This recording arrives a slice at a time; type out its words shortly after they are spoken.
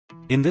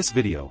In this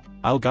video,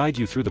 I'll guide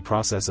you through the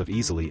process of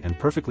easily and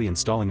perfectly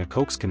installing a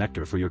coax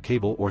connector for your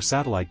cable or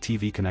satellite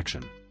TV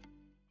connection.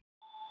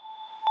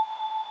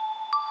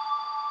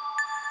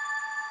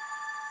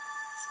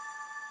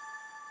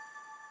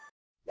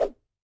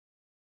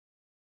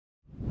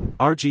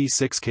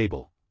 RG6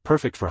 cable,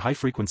 perfect for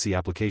high-frequency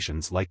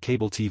applications like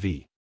cable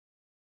TV.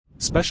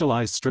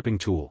 Specialized stripping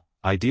tool,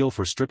 ideal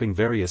for stripping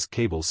various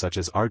cables such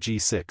as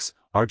RG6,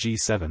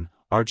 RG7,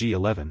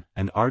 RG11,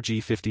 and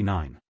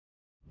RG59.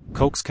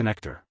 Coax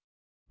connector.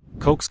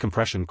 Coax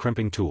compression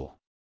crimping tool.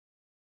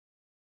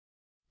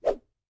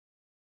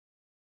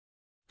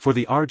 For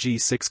the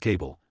RG6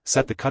 cable,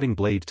 set the cutting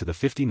blade to the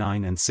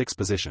 59 and 6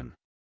 position.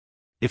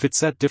 If it's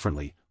set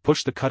differently,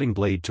 push the cutting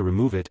blade to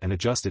remove it and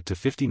adjust it to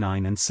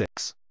 59 and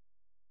 6.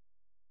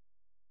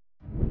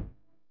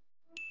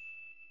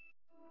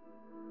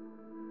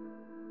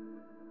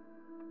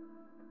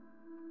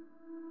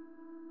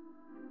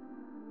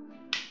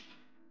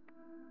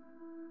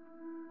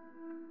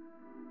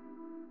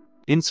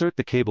 Insert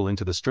the cable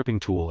into the stripping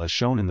tool as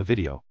shown in the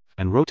video,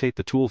 and rotate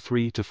the tool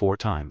 3 to 4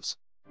 times.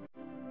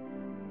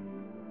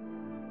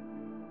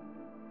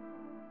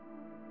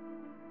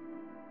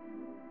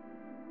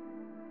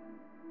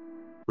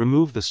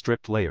 Remove the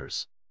stripped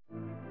layers.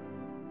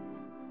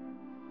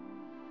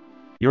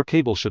 Your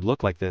cable should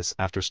look like this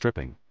after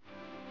stripping.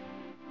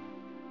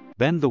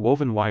 Bend the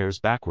woven wires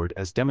backward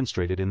as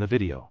demonstrated in the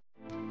video.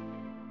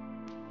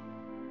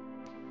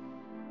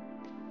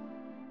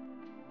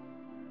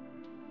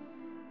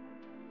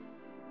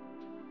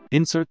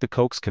 Insert the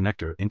coax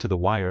connector into the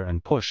wire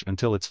and push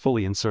until it's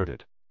fully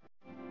inserted.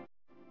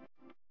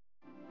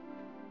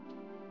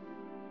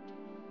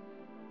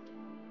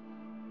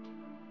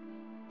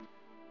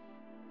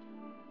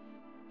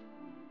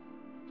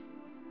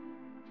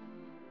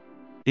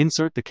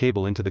 Insert the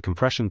cable into the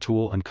compression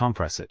tool and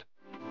compress it.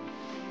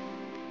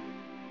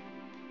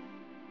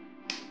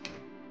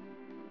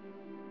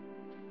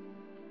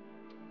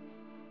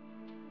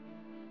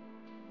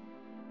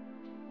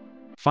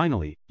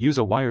 Finally, use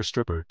a wire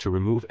stripper to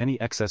remove any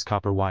excess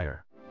copper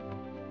wire.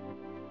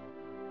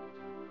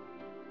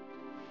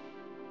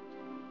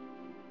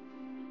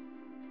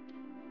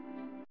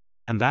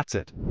 And that's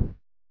it.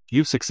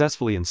 You've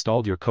successfully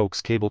installed your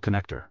coax cable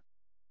connector.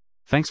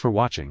 Thanks for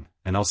watching,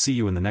 and I'll see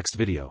you in the next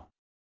video.